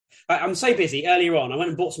I'm so busy. Earlier on, I went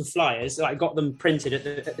and bought some flyers. I got them printed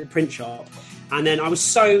at the print shop. And then I was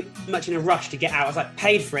so much in a rush to get out. I was like,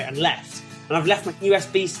 paid for it and left. And I've left my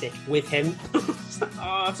USB stick with him.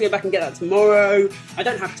 I'll have to go back and get that tomorrow. I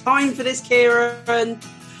don't have time for this, Kieran.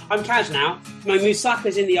 I'm Kaj now. My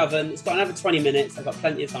moussaka's in the oven. It's got another 20 minutes. I've got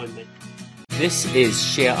plenty of time, mate. This is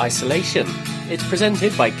Sheer Isolation. It's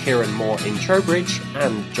presented by Kieran Moore in Trowbridge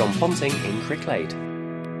and John Ponting in Cricklade.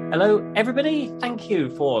 Hello, everybody. Thank you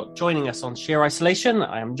for joining us on Sheer Isolation.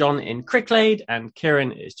 I am John in Cricklade, and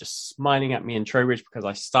Kieran is just smiling at me in Trowbridge because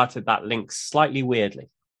I started that link slightly weirdly.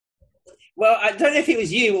 Well, I don't know if it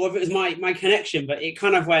was you or if it was my connection, but it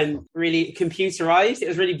kind of went really computerized. It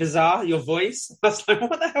was really bizarre, your voice. I was like,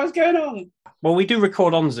 what the hell is going on? Well, we do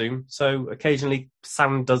record on Zoom, so occasionally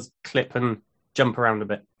sound does clip and jump around a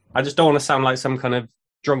bit. I just don't want to sound like some kind of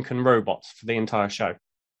drunken robot for the entire show.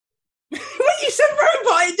 When you said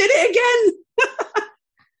robot, I did it again!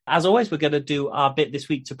 As always, we're going to do our bit this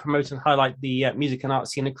week to promote and highlight the music and art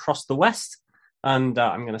scene across the West. And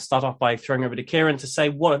I'm going to start off by throwing over to Kieran to say,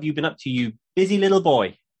 what have you been up to, you busy little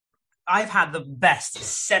boy? I've had the best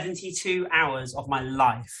 72 hours of my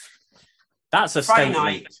life. That's a Friday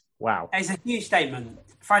statement. night. Wow. It's a huge statement.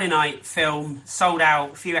 Friday night, film, sold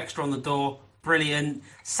out, a few extra on the door, brilliant.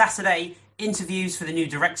 Saturday, interviews for the new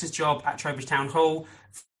director's job at Trowbridge Town Hall,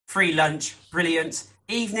 free lunch, brilliant.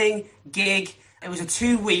 Evening, gig. It was a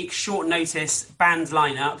 2-week short notice band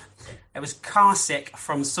lineup. It was Carsick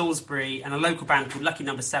from Salisbury and a local band called Lucky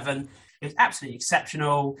Number 7. It was absolutely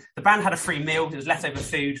exceptional. The band had a free meal. It was leftover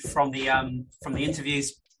food from the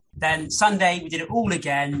interviews. Then Sunday, we did it all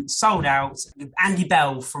again, sold out, with Andy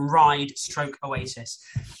Bell from Ride / Oasis.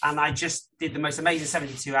 And I just did the most amazing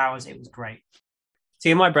 72 hours. It was great.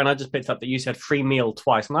 See, in my brain, I just picked up that you said free meal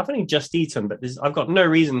twice. And I've only just eaten, but I've got no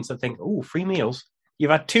reason to think, oh, free meals.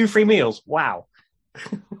 You've had 2 free meals. Wow.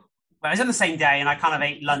 Well, it was on the same day, and I kind of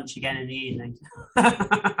ate lunch again in the evening.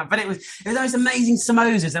 But it was those amazing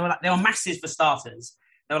samosas. They were massive for starters.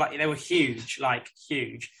 They were huge. And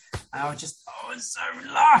I was just, it was so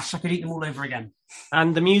lush. I could eat them all over again.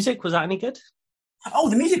 And the music, was that any good? Oh,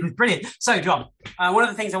 the music was brilliant. So, John, one of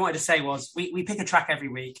the things I wanted to say was we pick a track every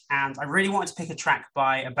week, and I really wanted to pick a track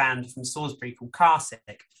by a band from Salisbury called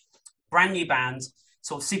Carsick. Brand new band,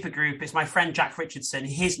 sort of super group. It's my friend Jack Richardson,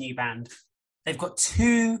 his new band. They've got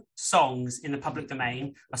 2 songs in the public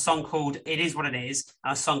domain, a song called It Is What It Is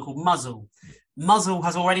and a song called Muzzle. Muzzle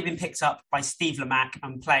has already been picked up by Steve Lamacq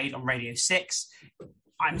and played on Radio 6.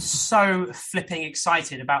 I'm so flipping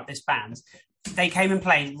excited about this band. They came and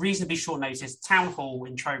played reasonably short notice, Town Hall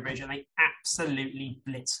in Trowbridge, and they absolutely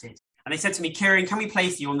blitzed it. And they said to me, Kieran, can we play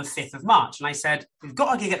for you on the 5th of March? And I said, we've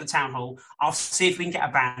got a gig at the Town Hall. I'll see if we can get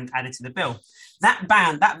a band added to the bill.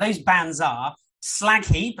 Those bands are Slag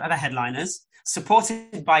Heap are the headliners,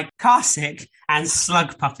 supported by Carsick and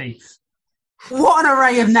Slug Puppy. What an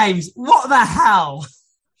array of names. What the hell?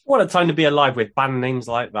 What a time to be alive with band names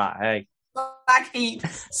like that, hey? Slag Heap,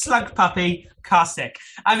 Slug Puppy, Carsick.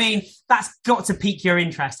 I mean, that's got to pique your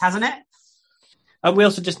interest, hasn't it? And we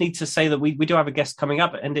also just need to say that we do have a guest coming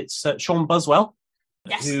up, and it's Sean Buswell,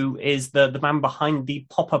 yes, who is the man behind the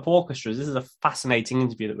Pop-Up Orchestras. This is a fascinating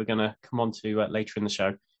interview that we're going to come on to later in the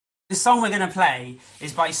show. The song we're going to play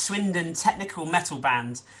is by Swindon technical metal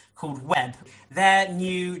band called Webb. Their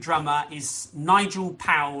new drummer is Nigel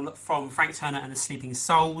Powell from Frank Turner and the Sleeping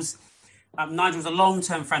Souls. Nigel's a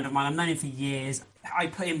long-term friend of mine. I've known him for years. I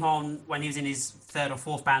put him on when he was in his 3rd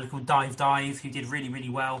or 4th band called Dive Dive, who did really, really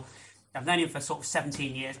well. I've known him for sort of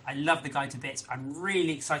 17 years. I love the guy to bits. I'm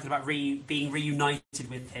really excited about being reunited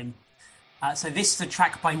with him. So this is a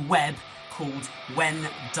track by Webb called When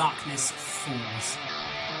Darkness Falls.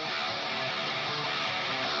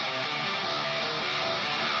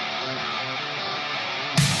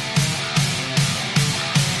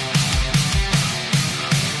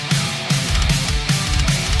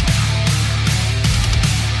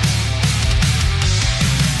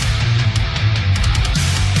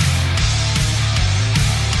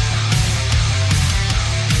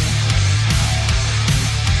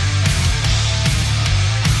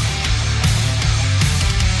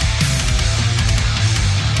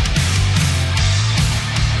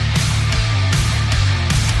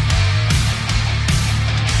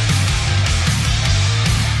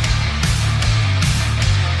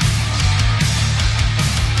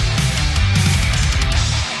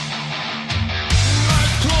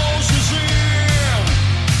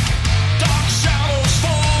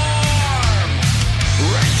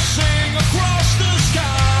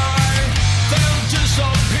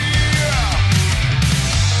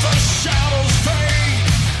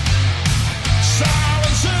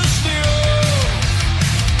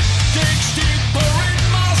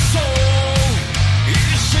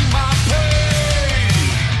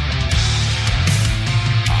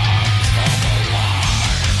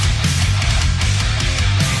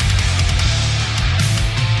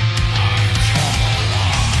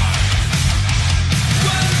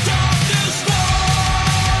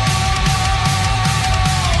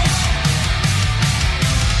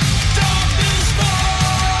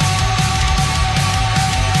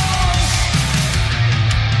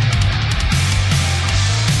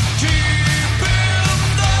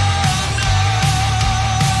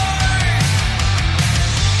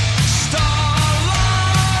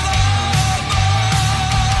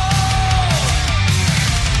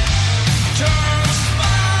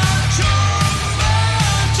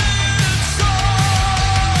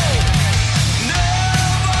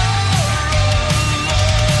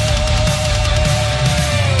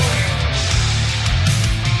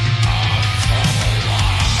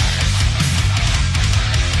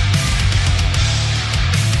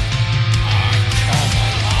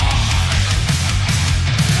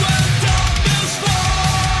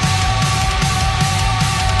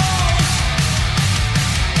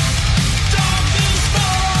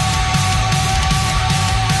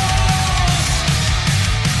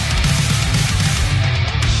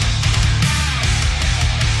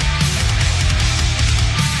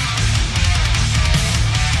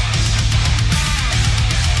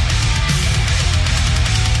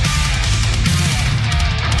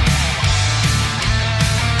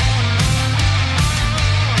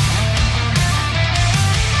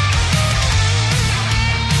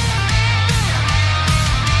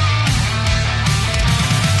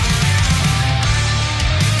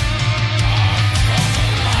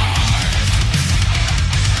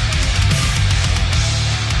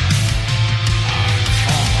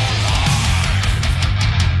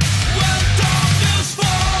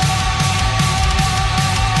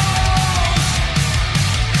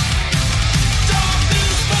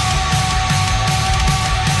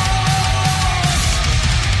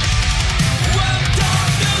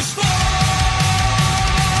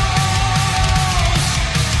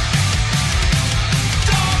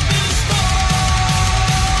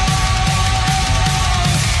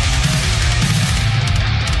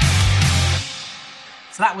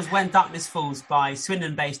 was When Darkness Falls by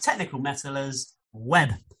Swindon-based technical metalers Webb.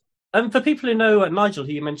 And for people who know Nigel,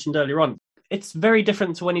 who you mentioned earlier on, it's very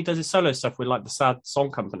different to when he does his solo stuff with like the Sad Song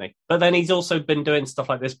Company. But then he's also been doing stuff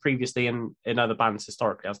like this previously in other bands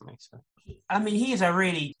historically, hasn't he? So. I mean, he is a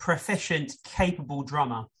really proficient, capable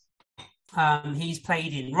drummer. He's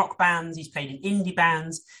played in rock bands, he's played in indie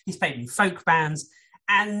bands, he's played in folk bands,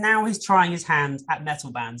 and now he's trying his hand at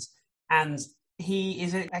metal bands. And he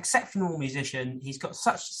is an exceptional musician. He's got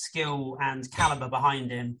such skill and caliber behind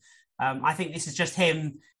him. I think this is just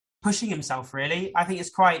him pushing himself, really. I think it's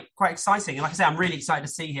quite exciting. And like I say, I'm really excited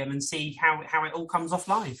to see him and see how it all comes off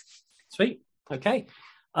live. Sweet. Okay.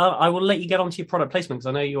 I will let you get on to your product placement because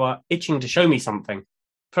I know you are itching to show me something.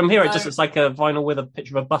 From here, it just looks like a vinyl with a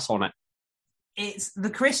picture of a bus on it. It's the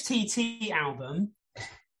Chris TT album,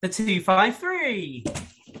 the 253.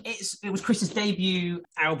 It was Chris's debut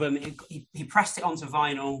album. He pressed it onto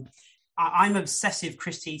vinyl. I'm an obsessive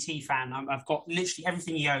Chris TT fan. I've got literally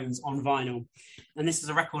everything he owns on vinyl. And this is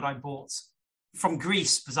a record I bought from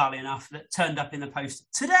Greece, bizarrely enough, that turned up in the post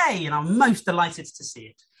today, and I'm most delighted to see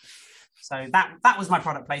it. So that was my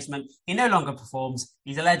product placement. He no longer performs.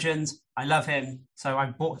 He's a legend. I love him. So I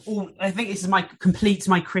bought I think this is my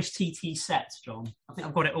Chris TT set, John. I think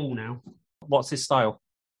I've got it all now. What's his style?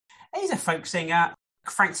 He's a folk singer.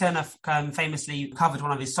 Frank Turner famously covered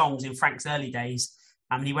one of his songs in Frank's early days.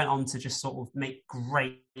 And he went on to just sort of make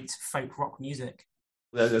great folk rock music.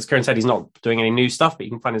 As Kieran said, he's not doing any new stuff, but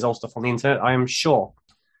you can find his old stuff on the internet, I am sure.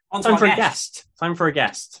 Time for a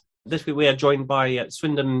guest. This week we are joined by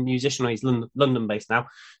Swindon musician, he's London-based now,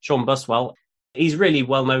 Sean Buswell. He's really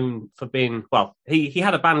well known for being, he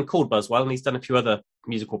had a band called Buswell and he's done a few other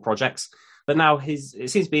musical projects. But now it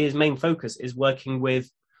seems to be his main focus is working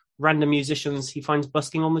with random musicians he finds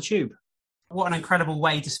busking on the tube. What an incredible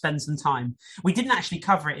way to spend some time. We didn't actually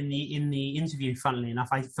cover it in the interview, funnily enough.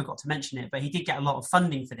 I forgot to mention it, but he did get a lot of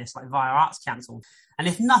funding for this, like via Arts Council. And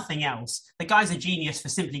if nothing else, the guy's a genius for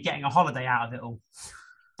simply getting a holiday out of it all.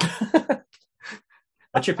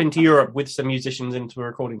 A trip into Europe with some musicians into a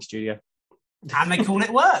recording studio. And they call it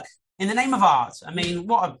work in the name of art. I mean,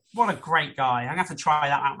 what a great guy. I'm going to have to try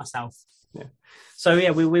that out myself. Yeah. So,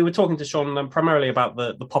 yeah, we were talking to Sean primarily about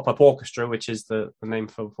the Pop-Up Orchestra, which is the name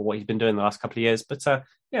for what he's been doing the last couple of years. But,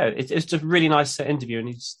 it's just a really nice interview, and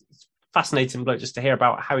it's fascinating bloke just to hear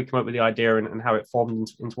about how he came up with the idea and how it formed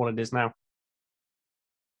into what it is now.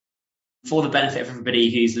 For the benefit of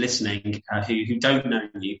everybody who's listening, who don't know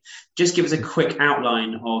you, just give us a quick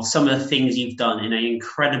outline of some of the things you've done in an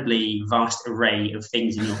incredibly vast array of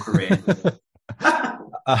things in your career.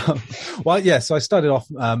 So I started off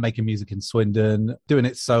making music in Swindon, doing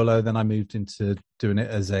it solo. Then I moved into doing it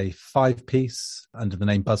as a 5-piece under the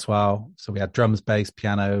name Buswell. So we had drums, bass,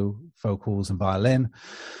 piano, vocals, and violin.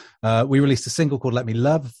 We released a single called Let Me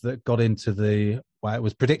Love that got into it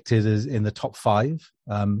was predicted as in the top 5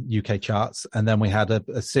 UK charts. And then we had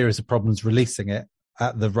a series of problems releasing it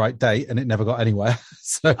at the right date, and it never got anywhere.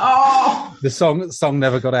 So the song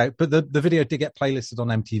never got out. But the video did get playlisted on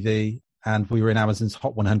MTV, and we were in Amazon's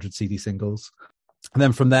Hot 100 CD singles. And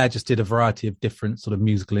then from there, just did a variety of different sort of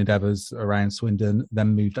musical endeavours around Swindon, then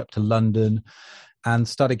moved up to London and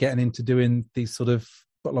started getting into doing these sort of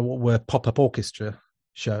what were pop-up orchestra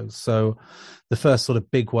shows. So the first sort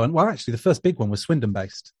of big one, the first big one was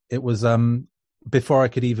Swindon-based. It was before I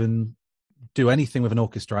could even do anything with an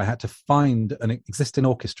orchestra, I had to find an existing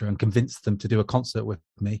orchestra and convince them to do a concert with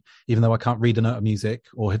me, even though I can't read a note of music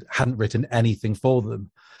or hadn't written anything for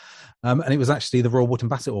them. And it was actually the Royal Wootton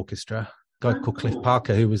Bassett Orchestra, a guy called Cliff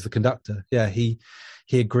Parker, who was the conductor. Yeah, he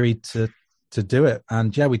agreed to do it.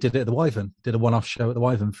 And yeah, we did it at the Wyvern, did a one-off show at the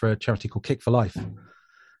Wyvern for a charity called Kick for Life,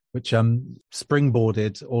 which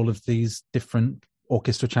springboarded all of these different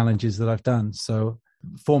orchestra challenges that I've done. So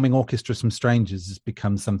forming orchestras from strangers has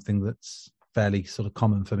become something that's fairly sort of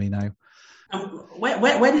common for me now.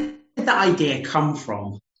 Where did that idea come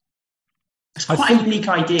from? It's quite a unique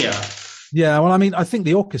idea. Yeah, well, I mean, I think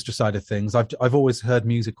the orchestra side of things, I've always heard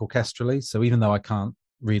music orchestrally. So even though I can't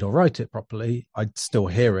read or write it properly, I still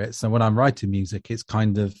hear it. So when I'm writing music, it's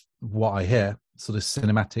kind of what I hear, sort of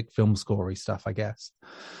cinematic film scorey stuff, I guess.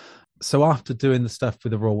 So after doing the stuff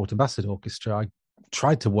with the Royal Wootton Bassett Orchestra, I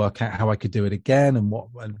tried to work out how I could do it again. And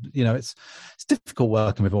it's difficult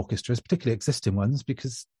working with orchestras, particularly existing ones,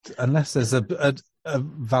 because unless there's a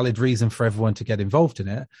valid reason for everyone to get involved in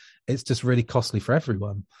it, it's just really costly for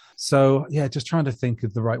everyone. So yeah, just trying to think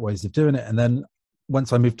of the right ways of doing it. And then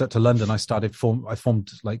once I moved up to London, I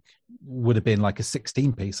formed like, would have been like a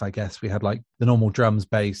 16-piece, I guess. We had like the normal drums,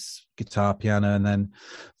 bass, guitar, piano, and then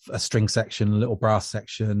a string section, little brass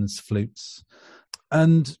sections, flutes.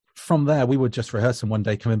 And from there, we were just rehearsing one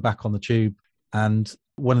day, coming back on the tube, and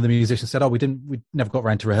one of the musicians said, we never got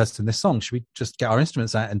around to rehearsing this song. Should we just get our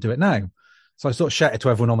instruments out and do it now? So I sort of shouted to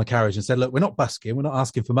everyone on the carriage and said, look, we're not busking, we're not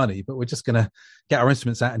asking for money, but we're just going to get our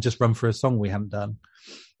instruments out and just run for a song we hadn't done.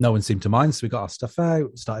 No one seemed to mind, so we got our stuff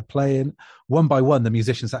out, started playing. One by one, the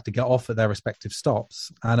musicians had to get off at their respective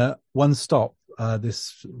stops. And at one stop,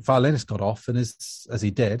 this violinist got off, and as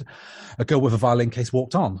he did, a girl with a violin case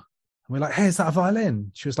walked on. We're like, hey, is that a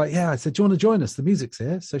violin? She was like, yeah. I said, do you want to join us? The music's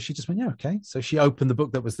here. So she just went, yeah, okay. So she opened the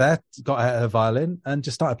book that was there, got out her violin and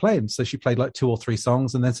just started playing. So she played like 2 or 3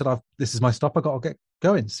 songs and then said, this is my stop. I got to get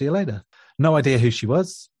going. See you later. No idea who she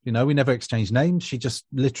was. We never exchanged names. She just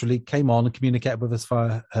literally came on and communicated with us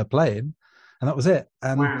via her playing. And that was it.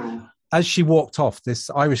 And wow. As she walked off, this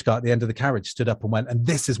Irish guy at the end of the carriage stood up and went, and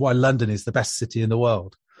this is why London is the best city in the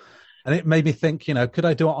world. And it made me think, could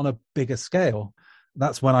I do it on a bigger scale?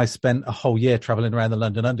 That's when I spent a whole year traveling around the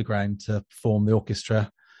London Underground to form the orchestra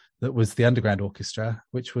that was the Underground Orchestra,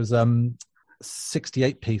 which was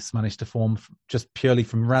 68-piece managed to form just purely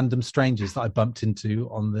from random strangers that I bumped into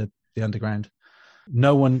on the Underground.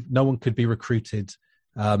 No one could be recruited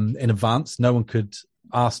in advance. No one could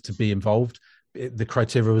ask to be involved. The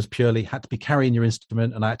criteria was purely had to be carrying your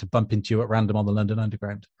instrument, and I had to bump into you at random on the London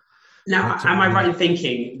Underground. Now, am I right in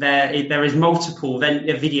thinking there is multiple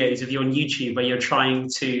videos of you on YouTube where you're trying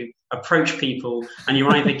to approach people and you're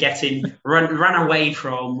either getting run away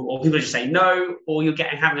from, or people are just saying no, or you're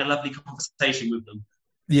having a lovely conversation with them?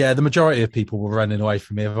 Yeah, the majority of people were running away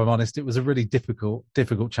from me, if I'm honest. It was a really difficult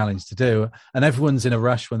challenge to do. And everyone's in a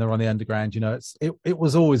rush when they're on the Underground. It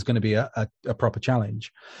was always going to be a proper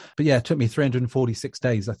challenge. But yeah, it took me 346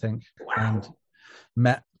 days, I think. Wow. And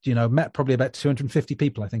met probably about 250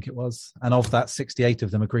 people, I think it was. And of that, 68 of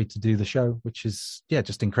them agreed to do the show, which is,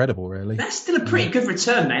 just incredible, really. That's still a pretty good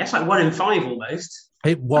return, mate. That's like 1 in 5 almost.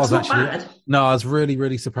 It was That's actually. not bad. No, I was really,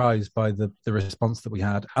 really surprised by the response that we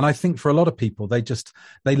had. And I think for a lot of people, they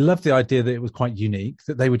loved the idea that it was quite unique,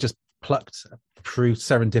 that they were just plucked through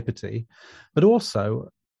serendipity. But also,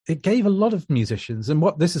 it gave a lot of musicians, and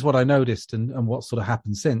this is what I noticed and what sort of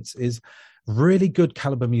happened since, is really good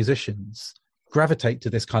caliber musicians gravitate to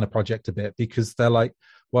this kind of project a bit, because they're like,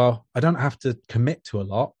 well, I don't have to commit to a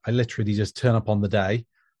lot. I literally just turn up on the day,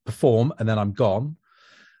 perform, and then I'm gone.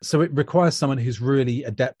 So it requires someone who's really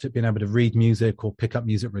adept at being able to read music or pick up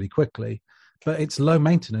music really quickly, but it's low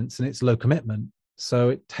maintenance and it's low commitment. So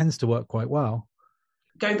it tends to work quite well.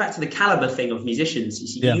 Going back to the caliber thing of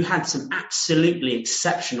musicians, you had some absolutely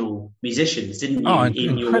exceptional musicians, didn't you,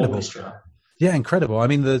 in your orchestra? Yeah, incredible. I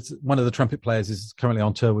mean, one of the trumpet players is currently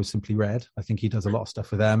on tour with Simply Red. I think he does a lot of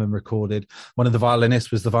stuff with them and recorded. One of the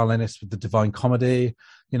violinists was the violinist with the Divine Comedy.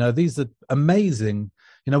 These are amazing.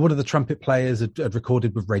 One of the trumpet players had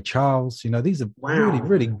recorded with Ray Charles. These are really,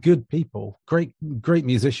 really good people, great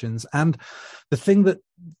musicians. And the thing that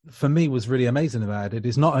for me was really amazing about it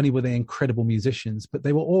is not only were they incredible musicians, but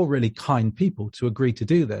they were all really kind people to agree to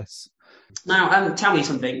do this. Now, tell me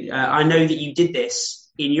something. I know that you did this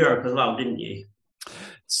in Europe as well, didn't you?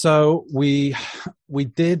 So we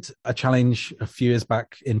did a challenge a few years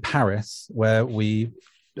back in Paris where we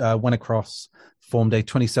went across, formed a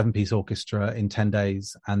 27-piece orchestra in 10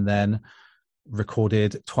 days, and then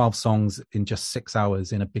recorded 12 songs in just 6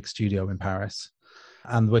 hours in a big studio in Paris.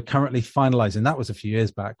 And we're currently finalizing. That was a few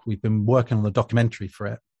years back. We've been working on the documentary for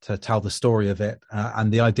it to tell the story of it.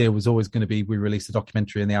 And the idea was always going to be we release the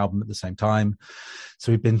documentary and the album at the same time.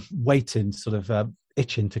 So we've been waiting, sort of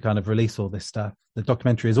itching to kind of release all this stuff. The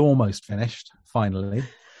documentary is almost finished, finally.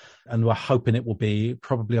 And we're hoping it will be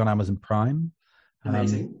probably on Amazon Prime.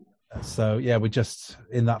 Amazing. So yeah, we're just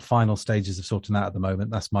in that final stages of sorting that at the moment.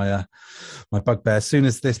 That's my bugbear. As soon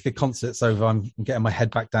as this big concert's over, I'm getting my head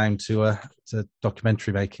back down to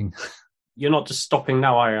documentary making. You're not just stopping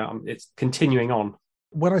now, it's continuing on.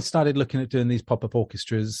 When I started looking at doing these pop-up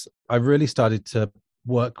orchestras, I really started to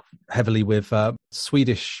work heavily with a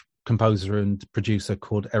Swedish composer and producer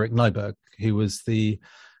called Erik Nyberg, who was the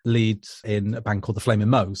lead in a band called the Flaming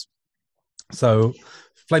Moes. So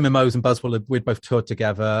Flaming Moes and Buzzwell, we'd both toured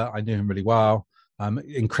together. I knew him really well.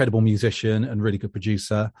 Incredible musician and really good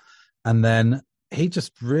producer. And then he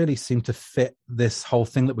just really seemed to fit this whole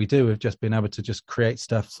thing that we do of just being able to just create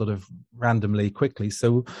stuff sort of randomly, quickly.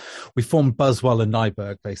 So we formed Buzzwell and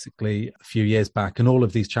Nyberg basically a few years back. And all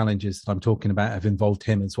of these challenges that I'm talking about have involved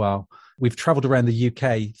him as well. We've traveled around the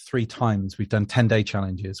UK 3 times. We've done 10-day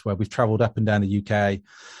challenges where we've traveled up and down the UK,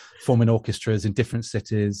 forming orchestras in different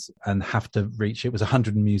cities, and have to reach, it was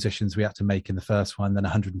 100 musicians we had to make in the first one, then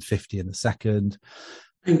 150 in the second.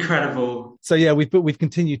 Incredible. So yeah, we've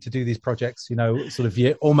continued to do these projects, sort of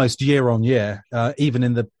almost year on year. Even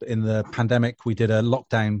in the pandemic, we did a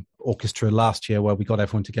lockdown orchestra last year where we got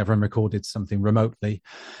everyone together and recorded something remotely.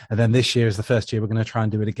 And then this year is the first year we're going to try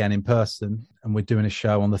and do it again in person. And we're doing a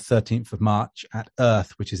show on the 13th of March at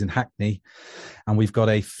Earth, which is in Hackney. And we've got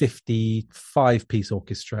a 55-piece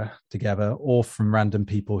orchestra together, all from random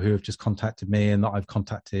people who have just contacted me and that I've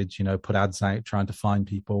contacted, put ads out trying to find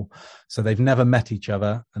people. So they've never met each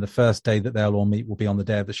other. And the first day that they'll all meet will be on the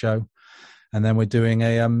day of the show. And then we're doing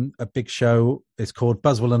a big show. It's called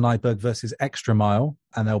Buswell and Nyberg versus Extra Mile.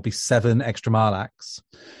 And there'll be 7 Extra Mile acts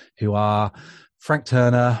who are Frank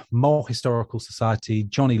Turner, Mole Historical Society,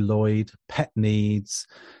 Johnny Lloyd, Pet Needs,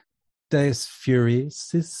 Deus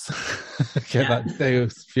Furiouses,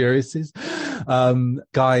 Deus Furiouses,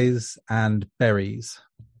 Guys and Berries.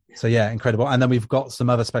 So yeah, incredible. And then we've got some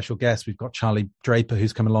other special guests. We've got Charlie Draper,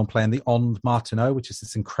 who's coming along playing the Ond Martineau, which is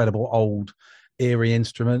this incredible old eerie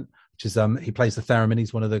instrument. He plays the theremin.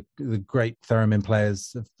 He's one of the great theremin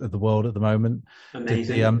players of the world at the moment.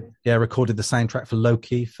 Amazing. Recorded the soundtrack for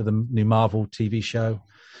Loki for the new Marvel TV show.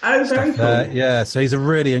 Oh, very cool. So he's a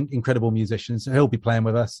really incredible musician. So he'll be playing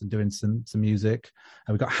with us and doing some music.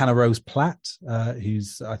 And we've got Hannah Rose Platt, I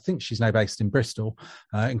think she's now based in Bristol.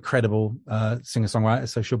 Incredible singer-songwriter.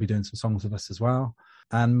 So she'll be doing some songs with us as well.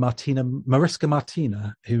 And Mariska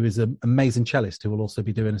Martina, who is an amazing cellist, who will also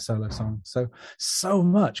be doing a solo song. So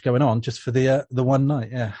much going on just for the one night,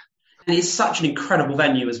 yeah. And it's such an incredible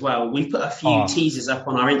venue as well. We put a few teasers up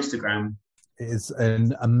on our Instagram. It is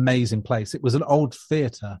an amazing place. It was an old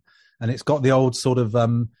theatre, and it's got the old sort of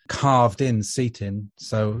carved-in seating.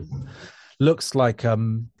 So looks like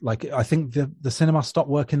I think the cinema stopped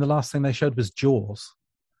working. The last thing they showed was Jaws.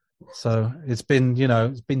 So it's been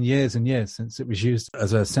years and years since it was used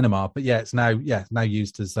as a cinema, but yeah, it's now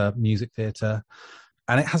used as a music theatre,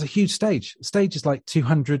 and it has a huge stage. The stage is like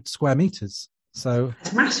 200 square meters. So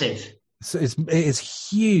it's massive. So it is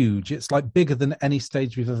huge. It's like bigger than any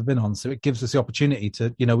stage we've ever been on. So it gives us the opportunity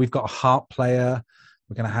to, we've got a harp player.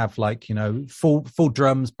 We're going to have full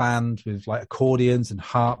drums band with like accordions and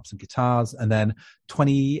harps and guitars, and then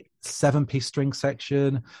 27-piece string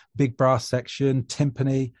section, big brass section,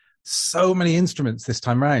 timpani. So many instruments this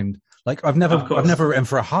time round. Like I've never written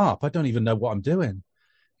for a harp. I don't even know what I'm doing.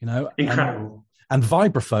 Incredible. And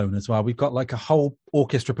vibraphone as well. We've got like a whole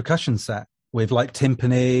orchestra percussion set with like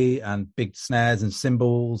timpani and big snares and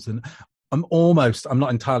cymbals. And I'm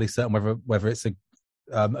not entirely certain whether it's a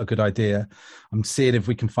good idea. I'm seeing if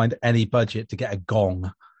we can find any budget to get a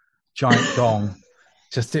giant gong.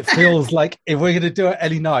 It feels like if we're going to do it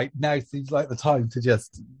any night, now seems like the time to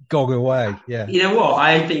just gong away. Yeah. You know what?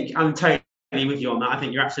 I think I'm totally with you on that. I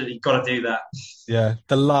think you're absolutely got to do that. Yeah.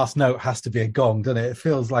 The last note has to be a gong, doesn't it? It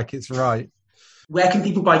feels like it's right. Where can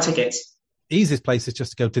people buy tickets? Easiest place is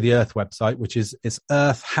just to go to the Earth website, which is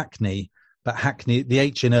Earth Hackney. But Hackney, the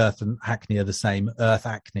H in Earth and Hackney are the same. Earth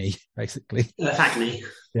Hackney, basically. Earth Hackney.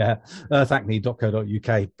 Yeah.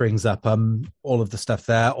 earthhackney.co.uk brings up all of the stuff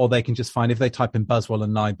there. Or they can just find, if they type in Buswell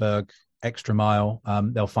and Nyberg Extra Mile,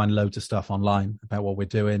 they'll find loads of stuff online about what we're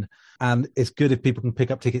doing. And it's good if people can pick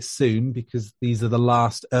up tickets soon, because these are the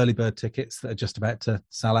last early bird tickets that are just about to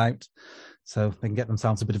sell out. So they can get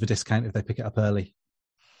themselves a bit of a discount if they pick it up early.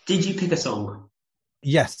 Did you pick a song?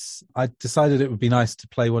 Yes, I decided it would be nice to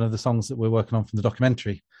play one of the songs that we're working on from the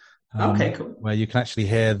documentary. Okay, cool. Where you can actually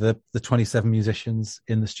hear the 27 musicians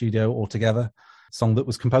in the studio all together. Song that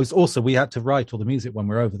was composed. Also, we had to write all the music when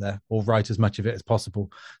we were over there, or write as much of it as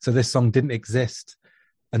possible. So this song didn't exist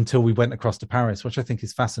until we went across to Paris, which I think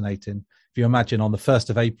is fascinating. If you imagine, on the 1st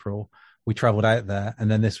of April, we travelled out there, and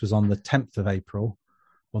then this was on the 10th of April,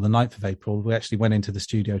 or the 9th of April, we actually went into the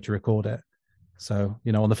studio to record it. So,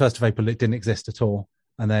 on the 1st of April, it didn't exist at all.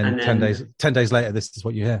 And then 10 days later, this is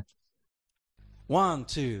what you hear. 1,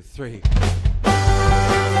 2, 3.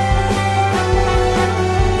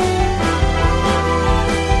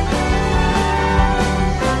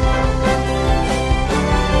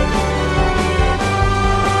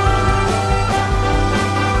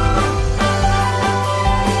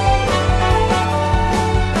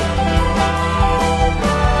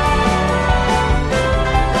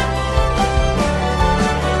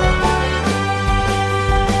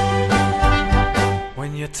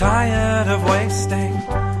 Tired of wasting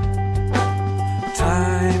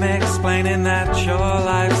time explaining that your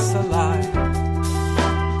life's a lie.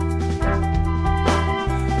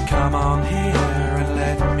 Come on here and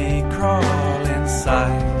let me crawl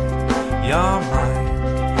inside your mind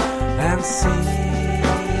and see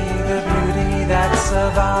the beauty that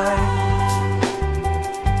survives.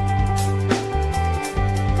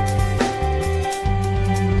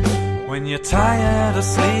 you're tired of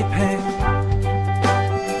sleeping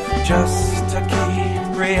just to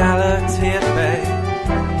keep reality at bay,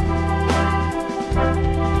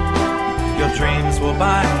 your dreams will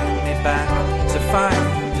bind me back to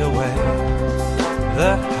find a way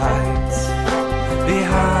that hides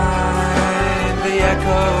behind the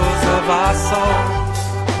echoes of our souls.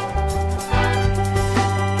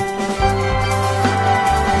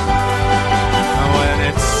 And when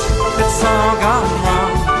it's all gone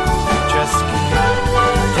wrong, just keep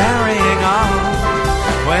carrying on.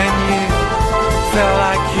 When you feel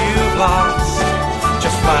like you've lost,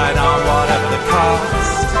 just fight on whatever the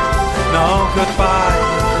cost. No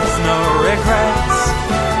goodbyes, no regrets.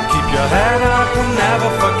 Keep your head up and never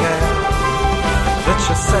forget that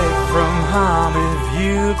you're safe from harm if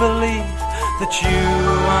you believe that you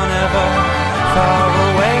are never far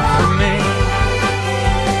away from me.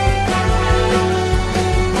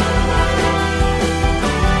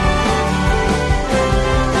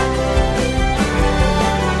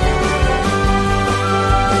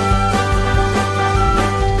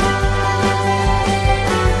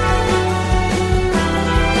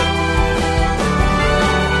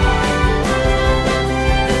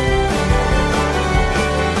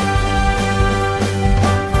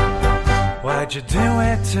 Why'd you do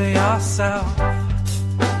it to yourself?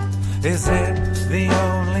 Is it the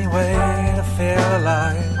only way to feel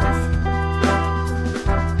alive?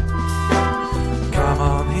 Come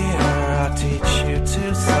on here, I'll teach you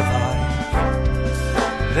to survive.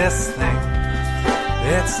 This thing,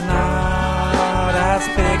 it's not as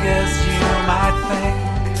big as you might think.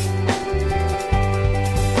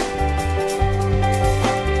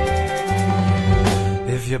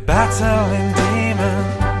 If you're battling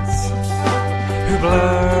demons who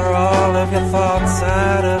blur all of your thoughts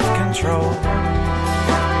out of control,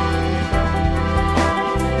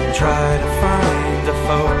 try to find a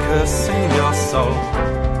focus in your soul.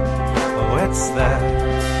 Oh, it's there.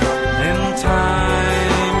 In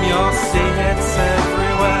time you'll see it's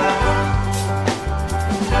everywhere.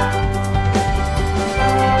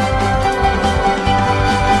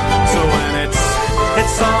 So when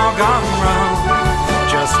it's all gone wrong,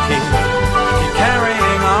 just keep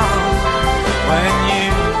carrying on. When you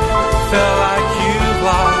feel like you've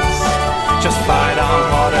lost, just fight on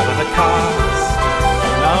whatever the cost.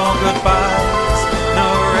 No goodbyes, no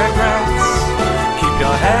regrets. Keep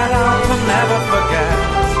your head up and never forget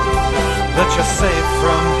that you're safe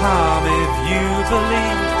from harm if you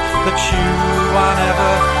believe that you are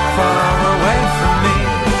never far away from me.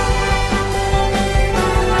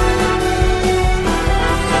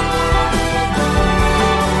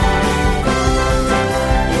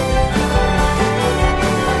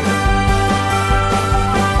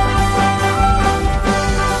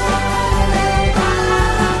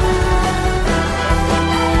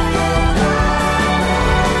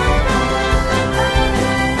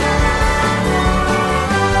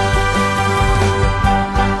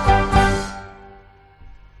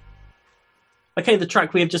 Okay, the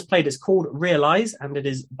track we have just played is called Realise, and it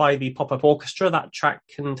is by the Pop-Up Orchestra. That track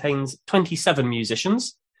contains 27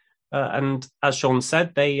 musicians, and as Sean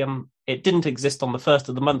said, it didn't exist on the 1st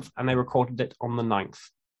of the month, and they recorded it on the 9th.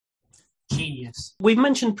 Genius. We've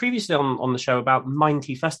mentioned previously on the show about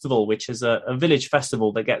Minety Festival, which is a village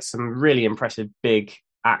festival that gets some really impressive big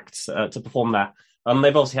acts to perform there.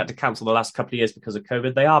 They've obviously had to cancel the last couple of years because of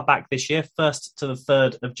COVID. They are back this year, 1st to the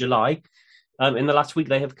 3rd of July. In the last week,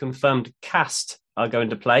 they have confirmed Cast are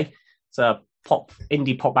going to play. It's a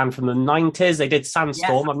indie pop band from the 90s. They did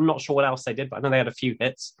Sandstorm. Yeah. I'm not sure what else they did, but I know they had a few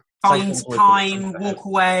hits. Find Time, Walk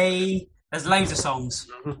Away. There's loads of songs.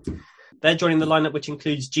 Mm-hmm. They're joining the lineup, which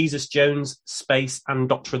includes Jesus Jones, Space, and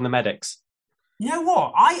Doctor and the Medics. You know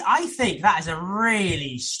what? I think that is a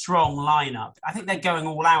really strong lineup. I think they're going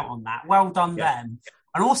all out on that. Well done, them.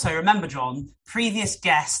 And also, remember, John, previous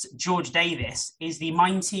guest George Davis is the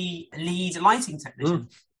Minety lead lighting technician.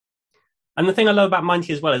 Mm. And the thing I love about Minety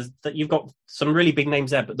as well is that you've got some really big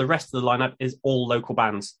names there, but the rest of the lineup is all local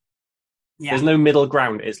bands. Yeah. There's no middle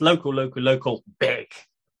ground. It's local, big,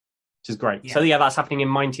 which is great. Yeah. So, that's happening in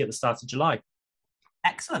Minety at the start of July.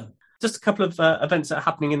 Excellent. Just a couple of events that are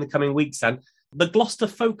happening in the coming weeks then. The Gloucester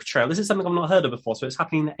Folk Trail. This is something I've not heard of before. So it's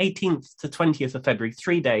happening the 18th to 20th of February,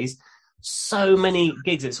 3 days. So many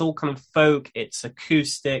gigs. It's all kind of folk, it's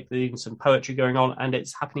acoustic, there's even some poetry going on, and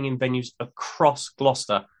it's happening in venues across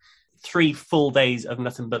Gloucester. 3 full days of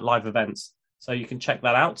nothing but live events. So you can check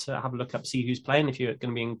that out, have a look up, see who's playing. If you've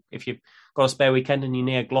got a spare weekend and you're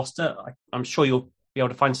near Gloucester, I'm sure you'll be able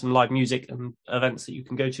to find some live music and events that you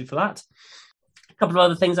can go to for that. A couple of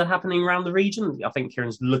other things that are happening around the region. I think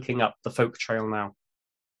Kieran's looking up the folk trail now.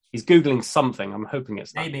 He's Googling something. I'm hoping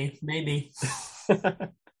it's that. Maybe.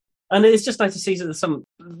 And it's just nice to see that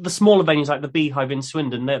the smaller venues like the Beehive in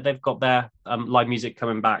Swindon, they've got their live music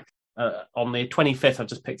coming back. On the 25th, I've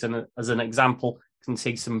just picked as an example. You can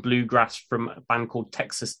see some bluegrass from a band called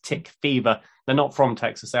Texas Tick Fever. They're not from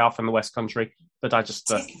Texas, they are from the West Country. But I just...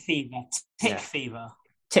 Tick Fever. Tick Fever.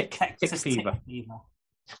 Do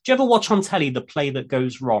you ever watch on telly The Play That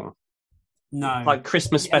Goes Wrong? No. Like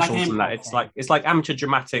Christmas specials and that. It's like amateur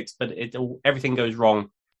dramatics, but everything goes wrong.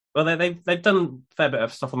 Well, they've done a fair bit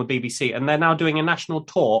of stuff on the BBC, and they're now doing a national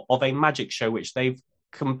tour of a magic show, which they've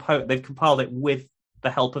compiled it with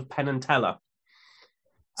the help of Penn and Teller.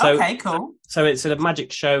 So, okay, cool. So it's a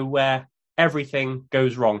magic show where everything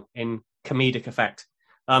goes wrong in comedic effect.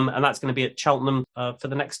 And that's going to be at Cheltenham for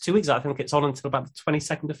the next 2 weeks. I think it's on until about the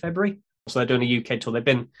 22nd of February. So they're doing a UK tour. They've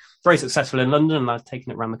been very successful in London, and they're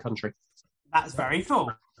taking it around the country. That's very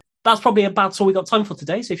cool. That's probably about all we got time for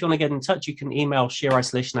today. So if you want to get in touch, you can email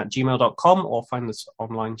sheerisolation@gmail.com or find us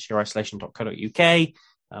online,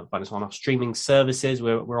 sheerisolation.co.uk. Find us on our streaming services.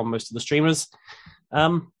 We're on most of the streamers.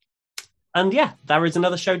 And yeah, there is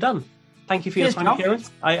another show done. Thank you for your time, Kieran.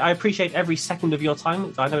 I appreciate every second of your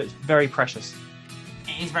time. I know it's very precious.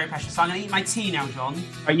 It is very precious. So I'm going to eat my tea now, John. All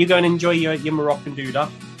right, you go and enjoy your Moroccan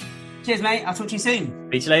Doodah. Cheers, mate. I'll talk to you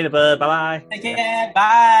soon. See you later, bud. Bye-bye. Take care.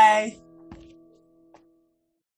 Bye.